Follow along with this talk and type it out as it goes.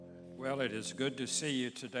Well, it is good to see you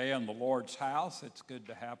today in the Lord's house. It's good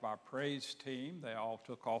to have our praise team. They all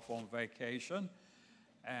took off on vacation,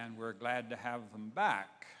 and we're glad to have them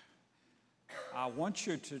back. I want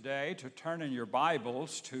you today to turn in your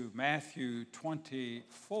Bibles to Matthew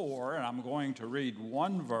 24, and I'm going to read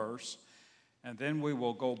one verse, and then we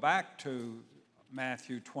will go back to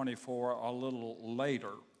Matthew 24 a little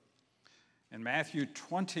later. In Matthew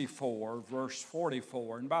 24, verse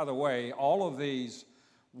 44, and by the way, all of these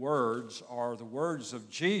words are the words of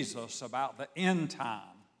Jesus about the end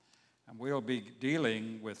time, and we'll be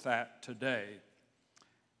dealing with that today.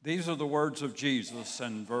 These are the words of Jesus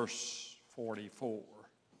in verse 44.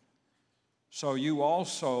 So you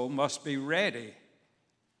also must be ready,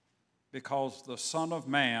 because the Son of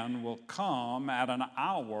Man will come at an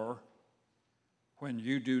hour when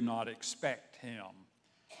you do not expect him.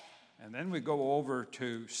 And then we go over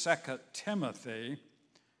to 2 Timothy.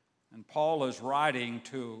 And Paul is writing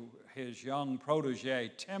to his young protege,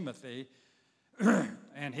 Timothy,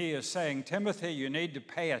 and he is saying, Timothy, you need to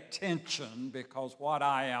pay attention because what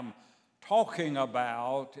I am talking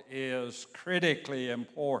about is critically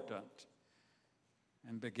important.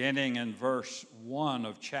 And beginning in verse 1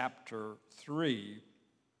 of chapter 3,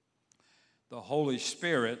 the Holy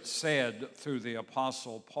Spirit said through the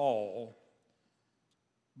Apostle Paul,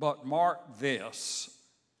 "But mark this,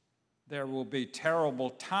 there will be terrible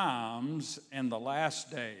times in the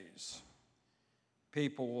last days.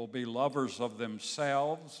 People will be lovers of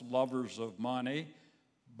themselves, lovers of money,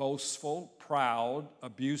 boastful, proud,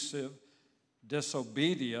 abusive,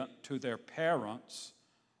 disobedient to their parents,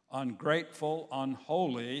 ungrateful,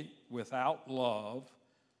 unholy, without love,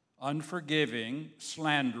 unforgiving,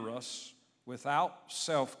 slanderous, without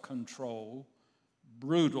self-control,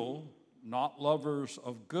 brutal, not lovers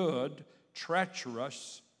of good,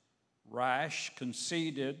 treacherous, rash,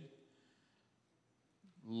 conceited,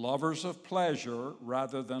 lovers of pleasure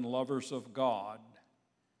rather than lovers of God."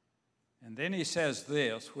 And then he says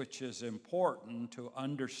this, which is important to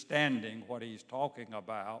understanding what he's talking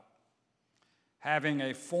about: having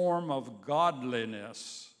a form of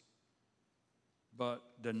godliness,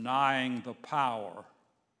 but denying the power,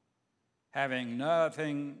 having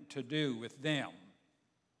nothing to do with them.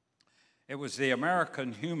 It was the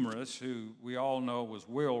American humorist, who we all know was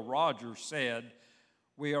Will Rogers, said,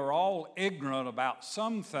 "We are all ignorant about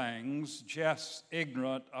some things, just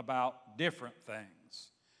ignorant about different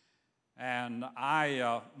things." And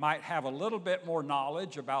I might have a little bit more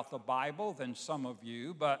knowledge about the Bible than some of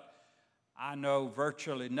you, but I know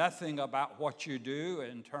virtually nothing about what you do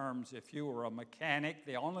in terms, if you were a mechanic.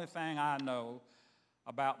 The only thing I know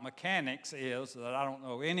about mechanics is that I don't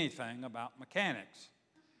know anything about mechanics.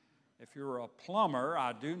 If you're a plumber,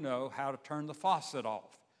 I do know how to turn the faucet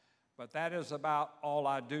off, but that is about all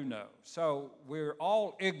I do know. So we're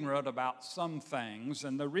all ignorant about some things,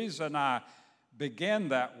 and the reason I begin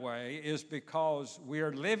that way is because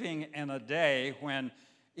we're living in a day when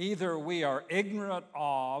either we are ignorant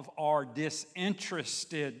of or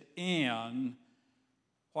disinterested in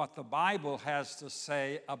what the Bible has to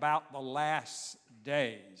say about the last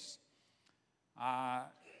days.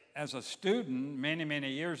 As a student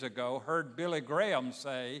many years ago, heard Billy Graham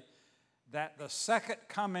say that the second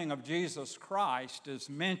coming of Jesus Christ is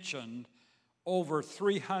mentioned over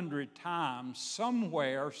 300 times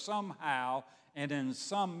somewhere, somehow, and in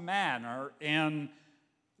some manner in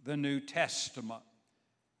the New Testament.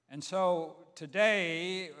 And so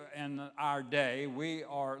today, in our day, we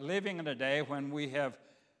are living in a day when we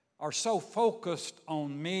are so focused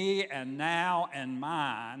on me and now and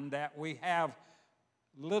mine that we have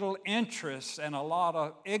little interest and a lot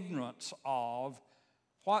of ignorance of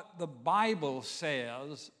what the Bible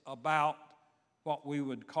says about what we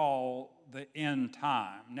would call the end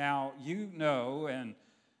time. Now, you know, and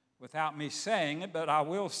without me saying it, but I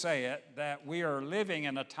will say it, that we are living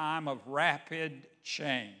in a time of rapid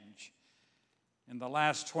change. In the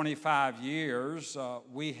last 25 years,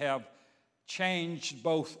 we have changed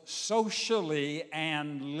both socially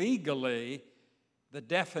and legally the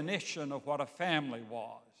definition of what a family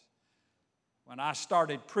was. When I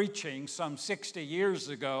started preaching some 60 years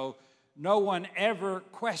ago, no one ever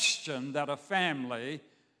questioned that a family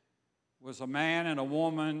was a man and a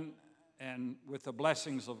woman and, with the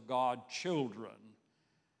blessings of God, children.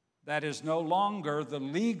 That is no longer the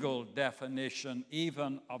legal definition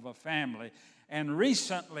even of a family. And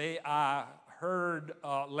recently I heard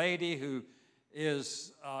a lady who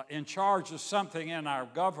is in charge of something in our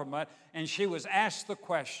government, and she was asked the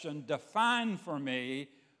question, "Define for me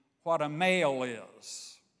what a male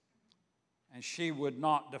is." And she would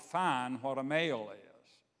not define what a male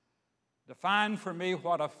is. Define for me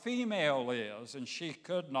what a female is, and she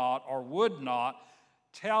could not or would not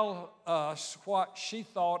tell us what she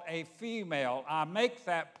thought a female. I make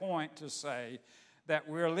that point to say that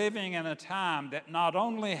we're living in a time that not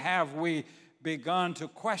only have we begun to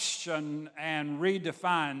question and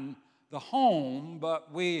redefine the home,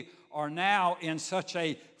 but we are now in such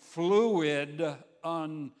a fluid,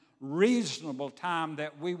 unreasonable time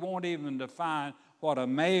that we won't even define what a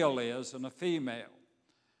male is and a female.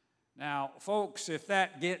 Now, folks, if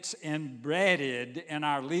that gets embedded in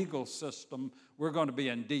our legal system, we're going to be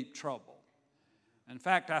in deep trouble. In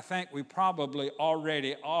fact, I think we probably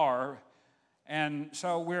already are. And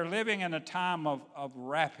so we're living in a time of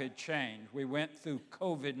rapid change. We went through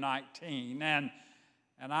COVID-19, and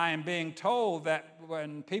I am being told that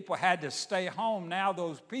when people had to stay home, now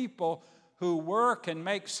those people who work and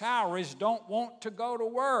make salaries don't want to go to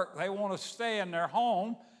work. They want to stay in their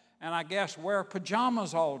home and I guess wear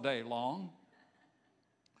pajamas all day long.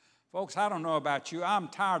 Folks, I don't know about you. I'm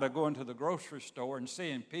tired of going to the grocery store and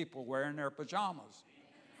seeing people wearing their pajamas.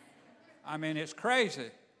 I mean, it's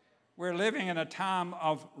crazy. We're living in a time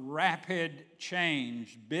of rapid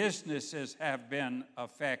change. Businesses have been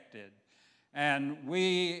affected. And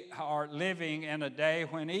we are living in a day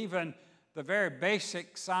when even the very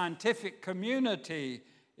basic scientific community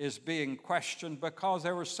is being questioned because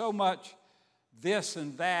there was so much this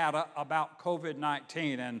and that about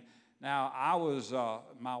COVID-19. And now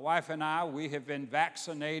my wife and I, we have been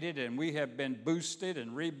vaccinated and we have been boosted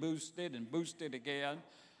and reboosted and boosted again,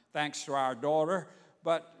 thanks to our daughter.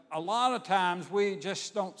 But a lot of times we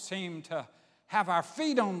just don't seem to have our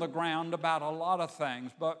feet on the ground about a lot of things.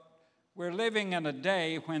 But we're living in a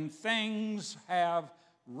day when things have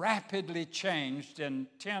rapidly changed in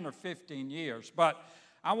 10 or 15 years. But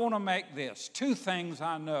I want to make this. Two things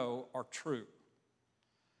I know are true.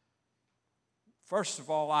 First of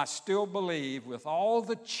all, I still believe with all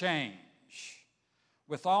the change,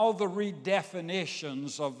 with all the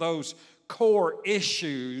redefinitions of those core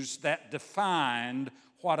issues that defined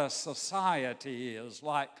what a society is,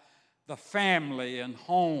 like the family and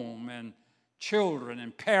home and children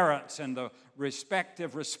and parents and the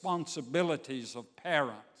respective responsibilities of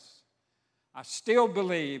parents. I still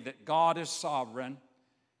believe that God is sovereign.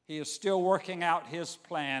 He is still working out His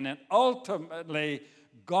plan, and ultimately,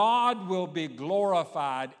 God will be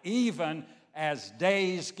glorified even as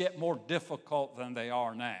days get more difficult than they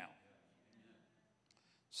are now.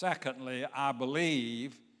 Secondly, I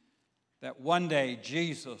believe that one day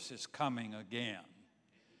Jesus is coming again.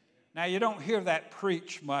 Now, you don't hear that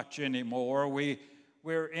preached much anymore.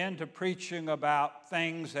 We're into preaching about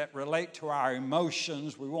things that relate to our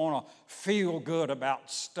emotions. We want to feel good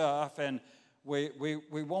about stuff, and we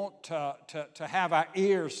want to have our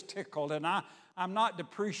ears tickled. And I'm not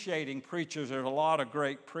depreciating preachers. There's a lot of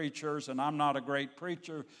great preachers, and I'm not a great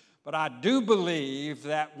preacher. But I do believe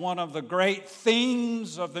that one of the great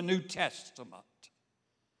themes of the New Testament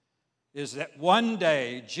is that one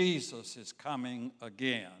day Jesus is coming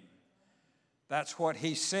again. That's what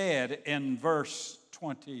he said in verse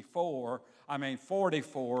 44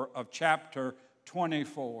 of chapter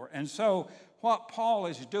 24. And so what Paul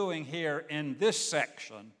is doing here in this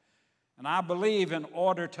section, and I believe in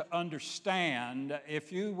order to understand,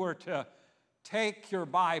 if you were to take your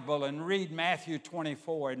Bible and read Matthew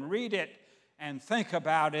 24 and read it and think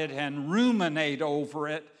about it and ruminate over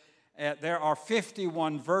it, there are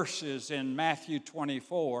 51 verses in Matthew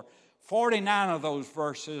 24. 49 of those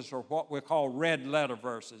verses are what we call red letter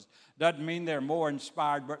verses. Doesn't mean they're more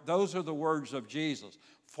inspired, but those are the words of Jesus.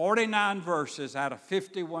 49 verses out of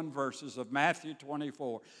 51 verses of Matthew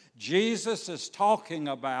 24. Jesus is talking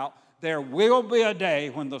about there will be a day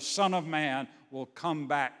when the Son of Man will come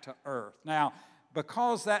back to earth. Now,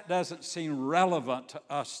 because that doesn't seem relevant to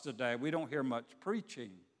us today, we don't hear much preaching.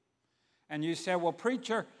 And you say, well,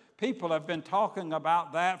 preacher, people have been talking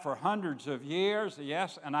about that for hundreds of years.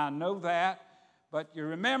 Yes, and I know that. But you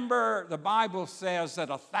remember the Bible says that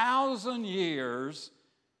 1,000 years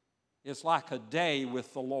is like a day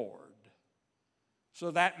with the Lord. So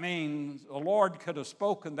that means the Lord could have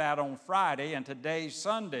spoken that on Friday, and today's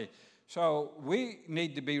Sunday. So we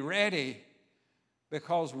need to be ready,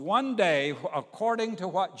 because one day, according to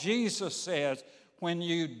what Jesus says, when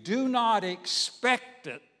you do not expect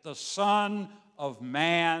it, the Son of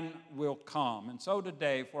Man will come. And so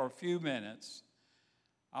today, for a few minutes,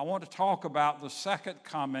 I want to talk about the second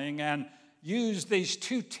coming and use these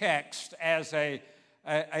two texts as a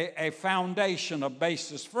foundation, a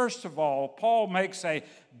basis. First of all, Paul makes a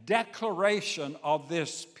declaration of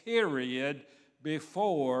this period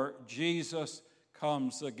before Jesus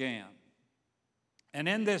comes again. And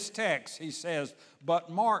in this text, he says, but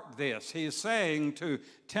mark this. He is saying to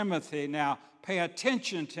Timothy, now pay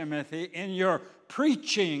attention, Timothy, in your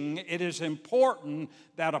preaching, it is important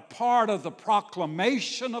that a part of the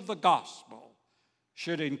proclamation of the gospel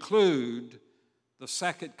should include the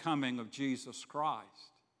second coming of Jesus Christ.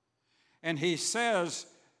 And he says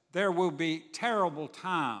there will be terrible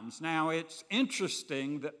times. Now, it's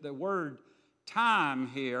interesting that the word time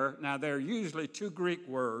here, now there are usually two Greek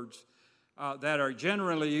words that are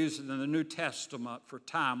generally used in the New Testament for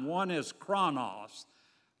time. One is chronos,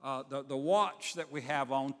 the watch that we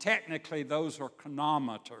have on. Technically, those are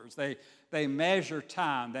chronometers. They measure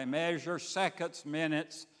time. They measure seconds,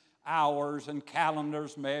 minutes, hours, and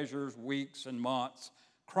calendars measures weeks and months.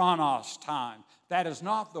 Chronos, time. That is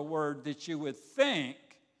not the word that you would think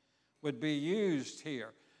would be used here.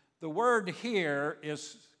 The word here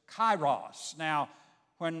is kairos. Now,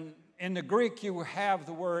 when in the Greek you have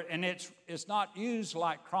the word, and it's not used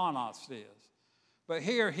like chronos is. But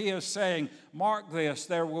here he is saying, mark this,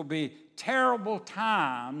 there will be terrible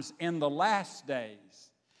times in the last days.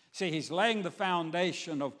 See, he's laying the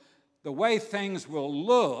foundation of the way things will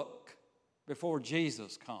look before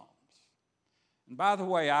Jesus comes. And by the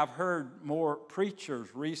way, I've heard more preachers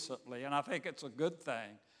recently, and I think it's a good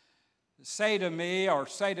thing, say to me or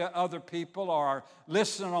say to other people or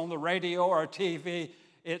listen on the radio or TV,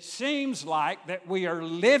 it seems like that we are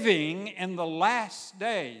living in the last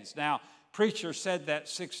days. Now, preacher said that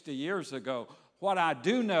 60 years ago. What I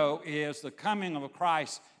do know is the coming of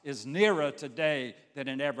Christ is nearer today than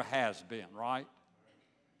it ever has been, right?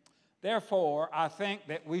 Therefore, I think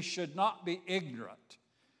that we should not be ignorant.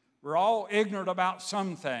 We're all ignorant about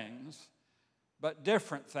some things, but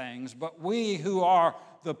different things. But we who are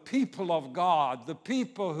the people of God, the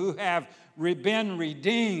people who have been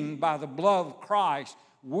redeemed by the blood of Christ,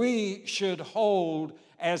 we should hold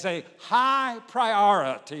as a high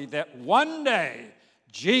priority that one day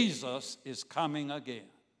Jesus is coming again.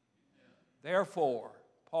 Therefore,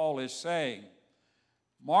 Paul is saying,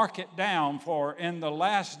 mark it down, for in the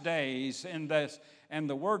last days, and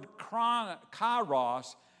the word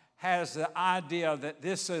kairos has the idea that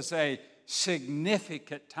this is a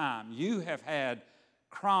significant time. You have had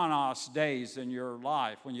chronos days in your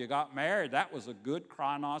life. When you got married, that was a good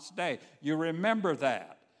chronos day. You remember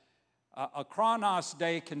that. A chronos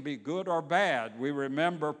day can be good or bad. We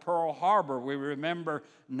remember Pearl Harbor. We remember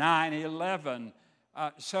 9/11.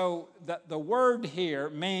 So the word here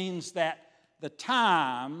means that the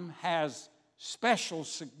time has special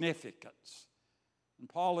significance. And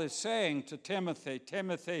Paul is saying to Timothy,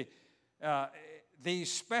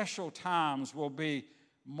 these special times will be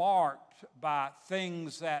marked by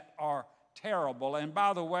things that are terrible. And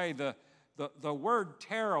by the way, the word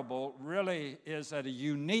terrible really is a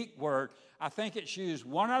unique word. I think it's used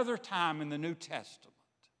one other time in the New Testament.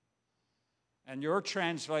 And your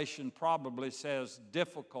translation probably says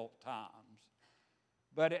difficult times.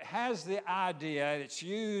 But it has the idea, it's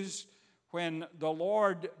used when the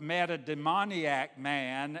Lord met a demoniac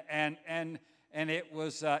man, and it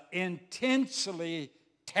was intensely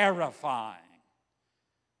terrifying.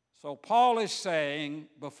 So Paul is saying,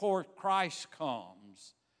 before Christ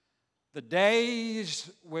comes, the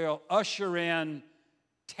days will usher in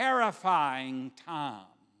terrifying times.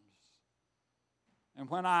 And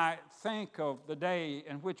when I think of the day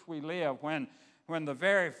in which we live, when the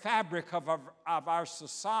very fabric of our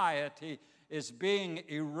society is being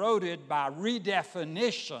eroded by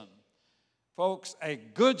redefinition, folks, a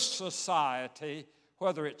good society,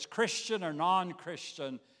 whether it's Christian or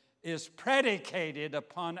non-Christian, is predicated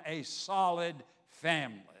upon a solid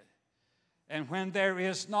family. And when there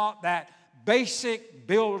is not that basic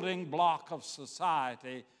building block of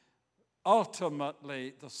society,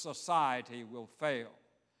 ultimately the society will fail.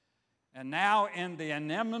 And now, in the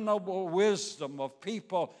inimitable wisdom of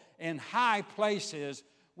people in high places,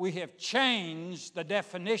 we have changed the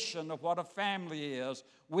definition of what a family is.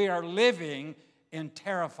 We are living in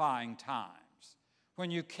terrifying times,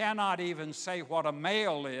 when you cannot even say what a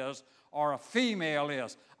male is or a female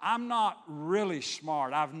is. I'm not really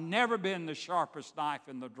smart. I've never been the sharpest knife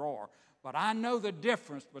in the drawer, but I know the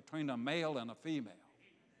difference between a male and a female.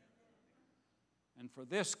 And for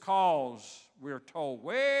this cause, we're told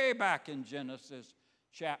way back in Genesis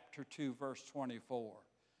chapter 2, verse 24,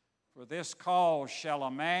 for this cause shall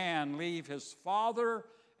a man leave his father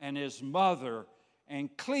and his mother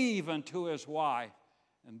and cleave unto his wife,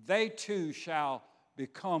 and they two shall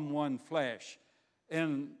become one flesh.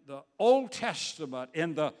 In the Old Testament,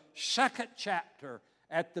 in the second chapter,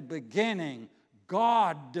 at the beginning,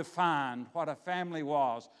 God defined what a family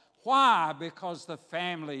was. Why? Because the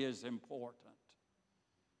family is important.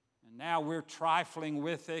 And now we're trifling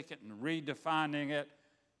with it and redefining it.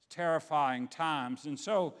 Terrifying times. And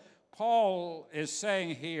so Paul is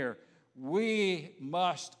saying here, we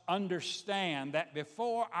must understand that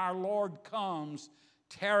before our Lord comes,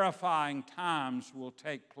 terrifying times will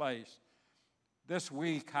take place. This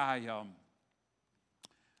week I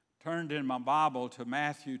turned in my Bible to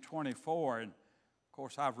Matthew 24, and of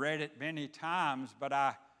course I've read it many times, but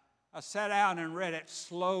I sat down and read it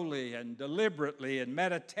slowly and deliberately and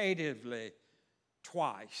meditatively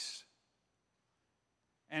twice.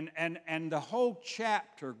 And the whole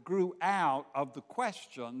chapter grew out of the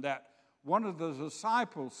question that one of the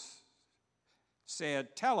disciples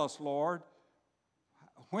said, "Tell us, Lord,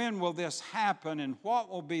 when will this happen and what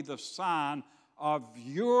will be the sign of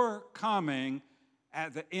your coming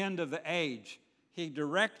at the end of the age?" He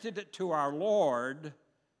directed it to our Lord,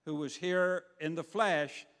 who was here in the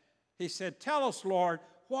flesh. He said, "Tell us, Lord,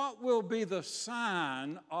 what will be the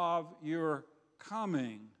sign of your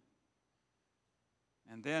coming?"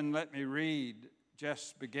 And then let me read,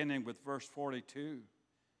 just beginning with verse 42.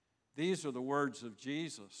 These are the words of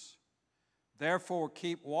Jesus. "Therefore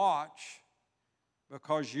keep watch,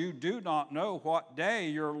 because you do not know what day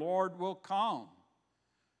your Lord will come.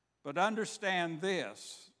 But understand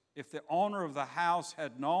this, if the owner of the house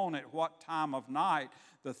had known at what time of night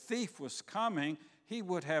the thief was coming, he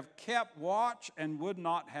would have kept watch and would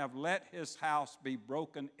not have let his house be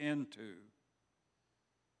broken into.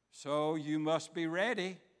 So you must be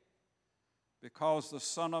ready, because the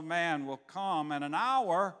Son of Man will come in an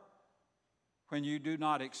hour when you do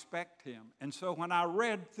not expect him." And so when I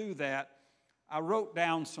read through that, I wrote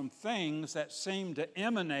down some things that seem to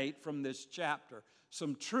emanate from this chapter,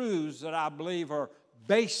 some truths that I believe are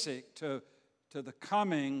basic to the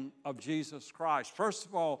coming of Jesus Christ. First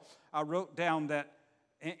of all, I wrote down that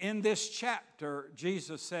in this chapter,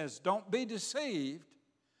 Jesus says, don't be deceived,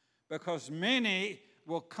 because many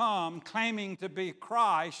will come claiming to be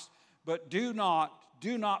Christ, but do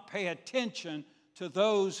not pay attention to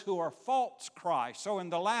those who are false Christ. So in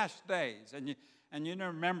the last days, and you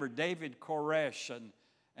remember David Koresh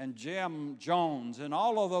and Jim Jones and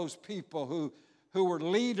all of those people who were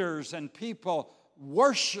leaders and people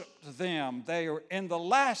worshiped them. They are in the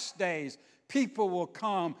last days, people will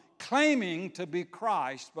come claiming to be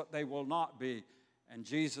Christ, but they will not be. And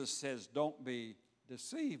Jesus says, don't be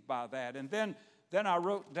deceived by that. And then I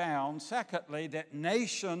wrote down, secondly, that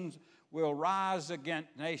nations will rise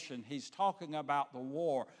against nation. He's talking about the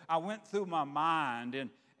war. I went through my mind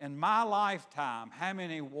in my lifetime, how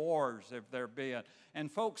many wars have there been?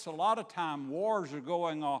 And folks, a lot of time wars are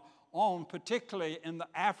going on, particularly in the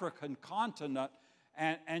African continent,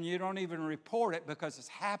 and you don't even report it because it's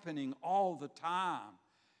happening all the time.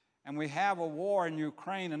 And we have a war in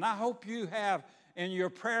Ukraine, and I hope you have in your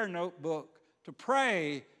prayer notebook to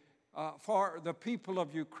pray for the people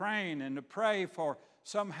of Ukraine and to pray for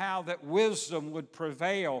somehow that wisdom would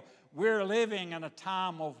prevail. We're living in a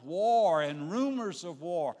time of war and rumors of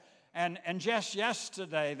war. And just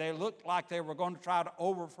yesterday, they looked like they were going to try to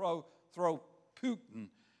overthrow Putin.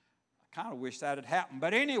 I kind of wish that had happened.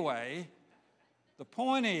 But anyway, the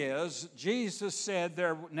point is, Jesus said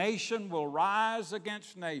their nation will rise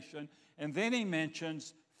against nation. And then he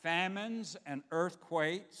mentions famines and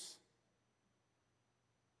earthquakes.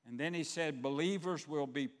 And then he said believers will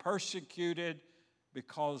be persecuted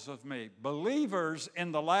because of me. Believers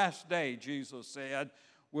in the last day, Jesus said,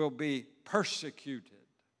 will be persecuted.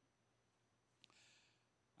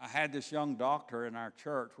 I had this young doctor in our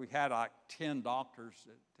church. We had like 10 doctors,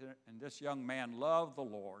 and this young man loved the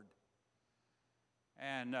Lord.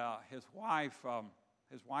 And his wife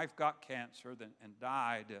got cancer and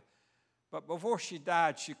died. But before she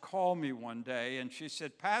died, she called me one day, and she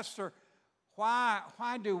said, Pastor,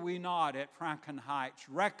 why do we not at Franklin Heights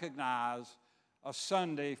recognize a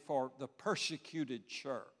Sunday for the persecuted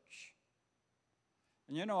church?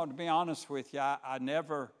 And you know, to be honest with you, I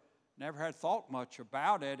never had thought much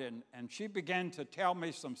about it. And she began to tell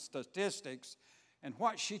me some statistics. And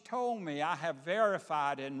what she told me, I have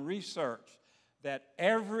verified in research that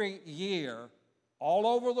every year, all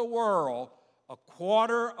over the world,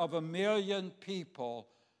 250,000 people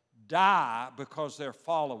die because they're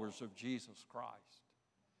followers of Jesus Christ.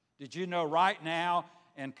 Did you know right now,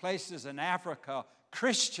 in places in Africa,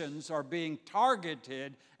 Christians are being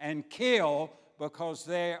targeted and killed because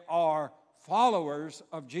they are followers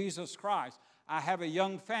of Jesus Christ? I have a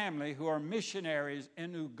young family who are missionaries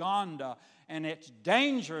in Uganda, and it's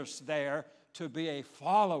dangerous there to be a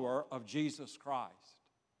follower of Jesus Christ.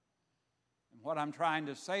 And what I'm trying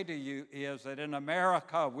to say to you is that in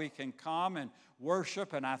America we can come and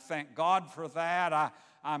worship, and I thank God for that.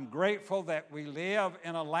 I'm grateful that we live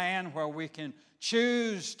in a land where we can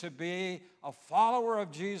choose to be a follower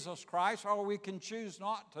of Jesus Christ, or we can choose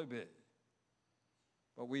not to be.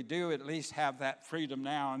 But we do at least have that freedom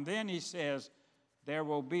now. And then he says, there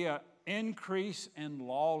will be an increase in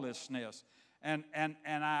lawlessness. And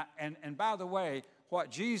by the way,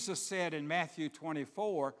 what Jesus said in Matthew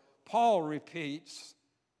 24, Paul repeats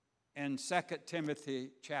in 2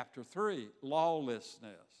 Timothy chapter 3,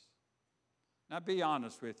 lawlessness. Now, be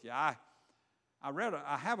honest with you. I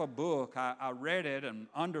have a book. I read it and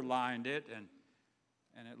underlined it,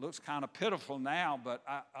 and it looks kind of pitiful now, but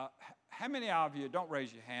how many of you, don't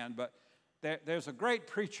raise your hand, but there's a great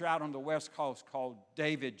preacher out on the West Coast called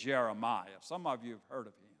David Jeremiah. Some of you have heard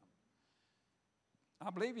of him. I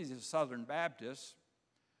believe he's a Southern Baptist,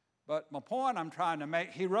 but my point I'm trying to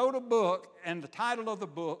make, he wrote a book, and the title of the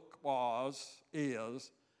book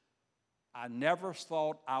is I Never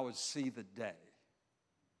Thought I Would See the Day.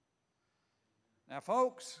 Now,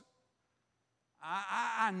 folks,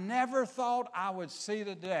 I never thought I would see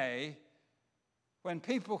the day when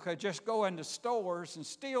people could just go into stores and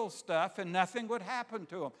steal stuff and nothing would happen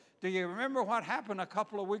to them. Do you remember what happened a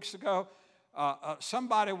couple of weeks ago?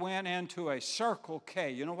 Somebody went into a Circle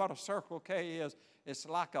K. You know what a Circle K is? It's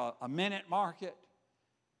like a minute market.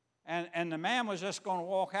 And the man was just going to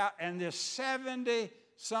walk out, and this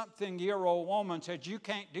 70-something-year-old woman said, you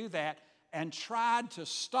can't do that, and tried to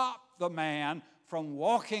stop the man from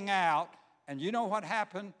walking out. And you know what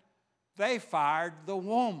happened? They fired the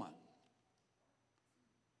woman.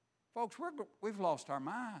 Folks, we've lost our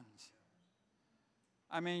minds.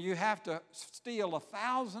 I mean, you have to steal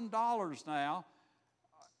 $1,000 now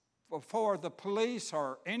before the police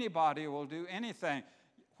or anybody will do anything.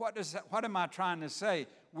 What am I trying to say?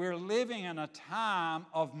 We're living in a time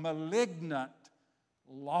of malignant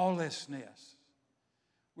lawlessness.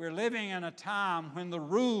 We're living in a time when the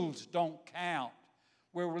rules don't count.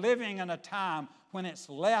 We're living in a time when it's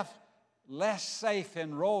less safe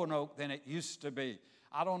in Roanoke than it used to be.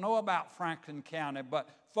 I don't know about Franklin County, but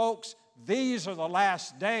folks, these are the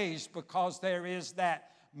last days because there is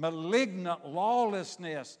that malignant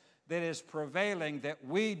lawlessness that is prevailing, that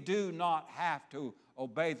we do not have to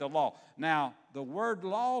obey the law. Now, the word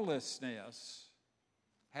lawlessness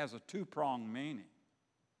has a two-pronged meaning.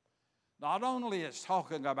 Not only it's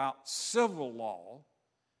talking about civil law,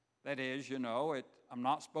 that is, I'm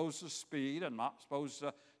not supposed to speed, I'm not supposed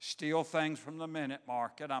to steal things from the minute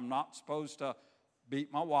market, I'm not supposed to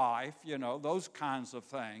beat my wife, those kinds of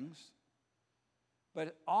things. But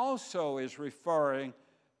it also is referring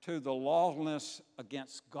to the lawlessness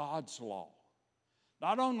against God's law.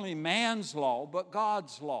 Not only man's law, but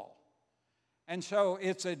God's law. And so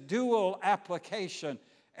it's a dual application.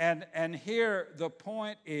 And here the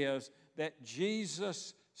point is that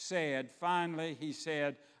Jesus said, finally, he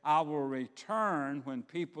said, I will return when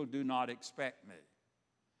people do not expect me.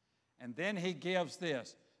 And then he gives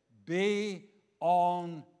this, be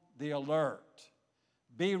on the alert.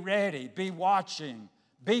 Be ready, be watching,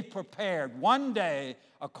 be prepared. One day,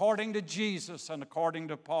 according to Jesus and according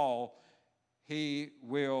to Paul, he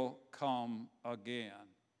will come again.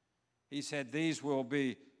 He said these will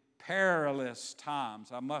be perilous times.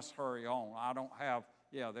 I must hurry on. I don't have,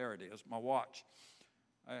 there it is, my watch.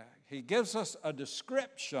 He gives us a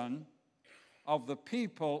description of the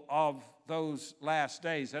people of those last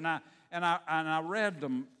days. And I read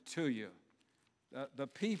them to you. The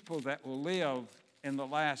people that will live in the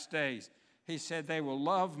last days. He said they will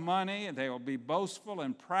love money, and they will be boastful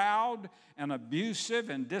and proud and abusive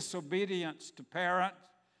and disobedient to parents,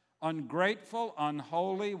 ungrateful,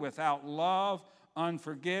 unholy, without love,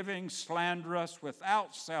 unforgiving, slanderous,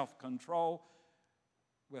 without self-control,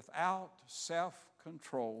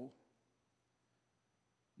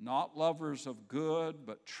 not lovers of good,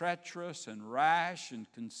 but treacherous and rash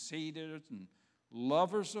and conceited and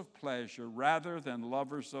lovers of pleasure rather than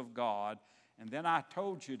lovers of God. And then I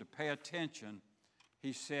told you to pay attention.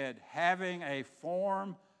 He said, having a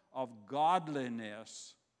form of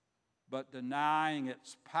godliness, but denying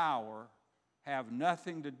its power, have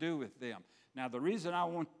nothing to do with them. Now, the reason I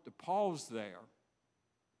want to pause there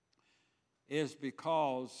is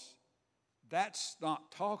because that's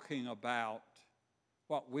not talking about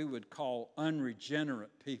what we would call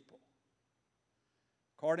unregenerate people.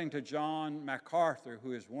 According to John MacArthur,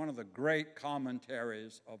 who is one of the great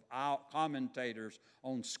commentators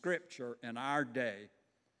on Scripture in our day,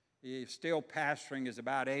 he's still pastoring, is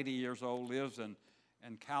about 80 years old, lives in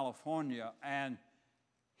California, and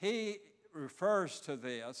he refers to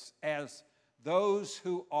this as those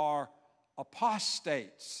who are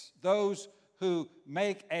apostates, those who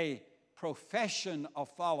make a profession of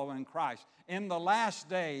following Christ. In the last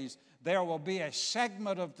days, there will be a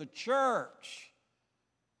segment of the church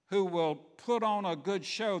who will put on a good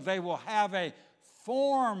show. They will have a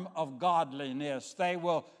form of godliness. They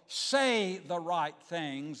will say the right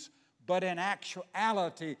things, but in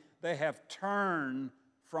actuality, they have turned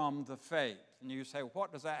from the faith. And you say,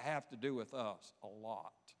 what does that have to do with us? A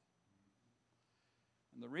lot.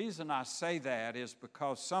 And the reason I say that is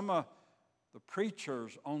because some of the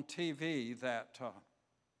preachers on TV that,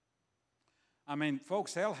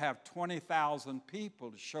 folks, they'll have 20,000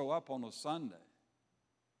 people to show up on a Sunday.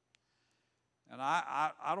 And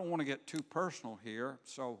I don't want to get too personal here,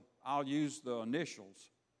 so I'll use the initials.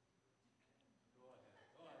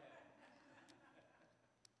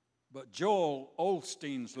 But Joel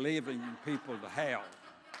Osteen's leading people to hell.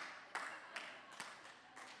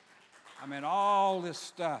 All this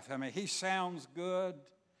stuff. He sounds good,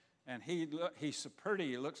 and he's so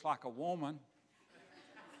pretty, he looks like a woman.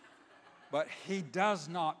 But he does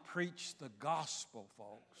not preach the gospel,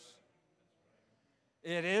 folks.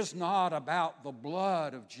 It is not about the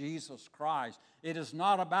blood of Jesus Christ. It is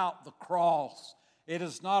not about the cross. It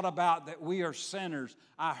is not about that we are sinners.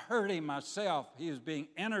 I heard him myself. He was being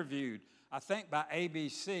interviewed, I think, by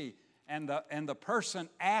ABC, and the person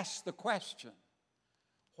asked the question,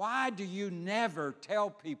 why do you never tell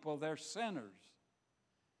people they're sinners?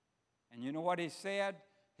 And you know what he said?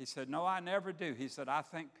 He said, no, I never do. He said, I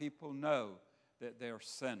think people know that they're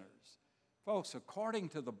sinners. Folks, according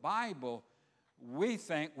to the Bible, we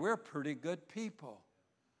think we're pretty good people.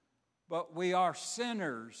 But we are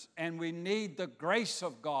sinners, and we need the grace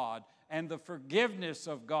of God and the forgiveness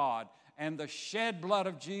of God and the shed blood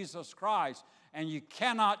of Jesus Christ. And you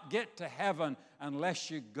cannot get to heaven unless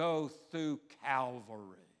you go through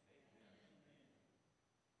Calvary.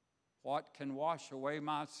 What can wash away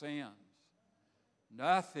my sins?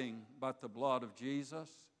 Nothing but the blood of Jesus.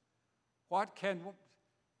 What can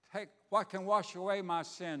wash away my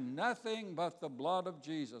sin? Nothing but the blood of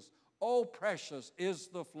Jesus. Oh, precious is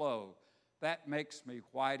the flow that makes me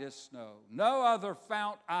white as snow. No other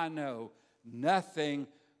fount I know, nothing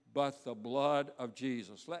but the blood of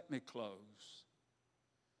Jesus. Let me close.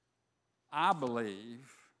 I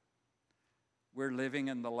believe we're living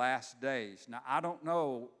in the last days. Now, I don't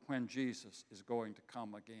know when Jesus is going to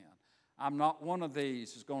come again. I'm not one of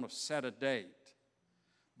these who's going to set a date,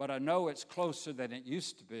 but I know it's closer than it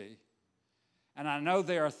used to be. And I know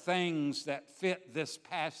there are things that fit this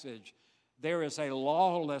passage. There is a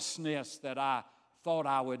lawlessness that I thought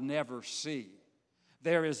I would never see.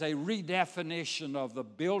 There is a redefinition of the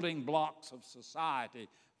building blocks of society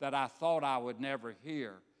that I thought I would never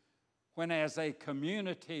hear. When as a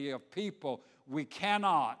community of people, we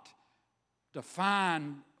cannot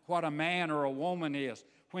define what a man or a woman is.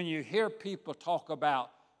 When you hear people talk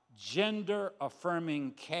about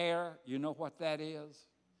gender-affirming care, you know what that is?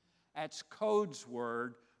 That's codes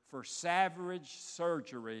word for savage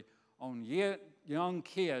surgery on young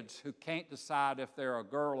kids who can't decide if they're a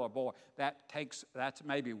girl or a boy. That's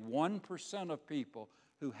maybe 1% of people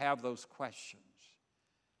who have those questions.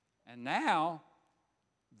 And now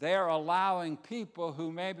they're allowing people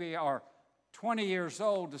who maybe are 20 years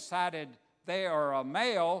old decided they are a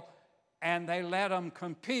male, and they let them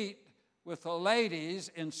compete with the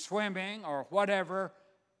ladies in swimming or whatever,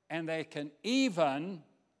 and they can even,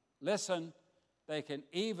 listen, they can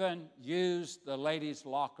even use the ladies'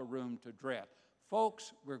 locker room to dress.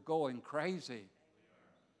 Folks, we're going crazy.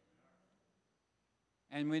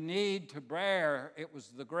 And we need to bear, it was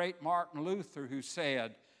the great Martin Luther who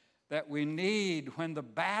said that we need, when the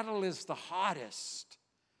battle is the hottest,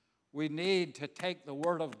 we need to take the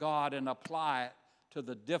Word of God and apply it to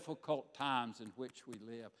the difficult times in which we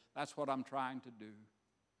live. That's what I'm trying to do.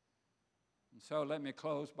 And so let me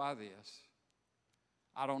close by this.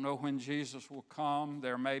 I don't know when Jesus will come.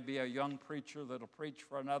 There may be a young preacher that'll preach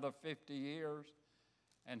for another 50 years,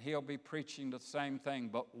 and he'll be preaching the same thing.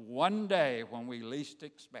 But one day, when we least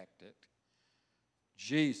expect it,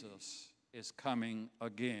 Jesus is coming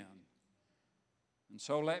again. And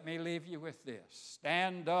so let me leave you with this.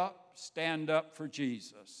 Stand up for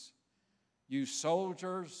Jesus. You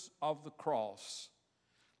soldiers of the cross,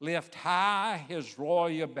 lift high his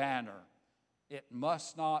royal banner. It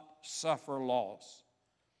must not suffer loss.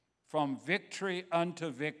 From victory unto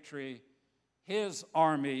victory, his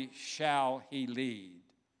army shall he lead,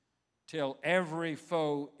 till every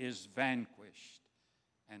foe is vanquished,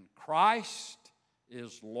 and Christ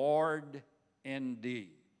is Lord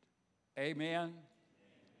indeed. Amen.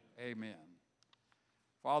 Amen.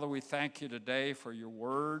 Father, we thank you today for your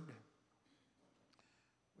word.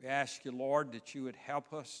 We ask you, Lord, that you would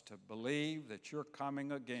help us to believe that you're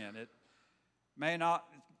coming again.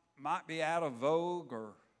 might be out of vogue,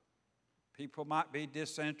 or people might be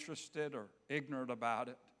disinterested or ignorant about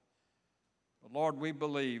it. But Lord, we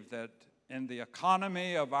believe that in the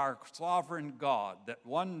economy of our sovereign God, that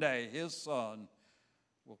one day His Son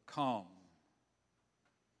will come.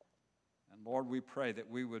 And Lord, we pray that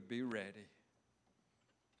we would be ready.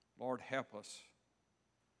 Lord, help us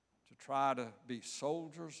to try to be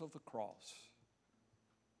soldiers of the cross.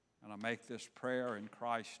 And I make this prayer in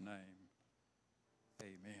Christ's name.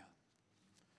 Amen.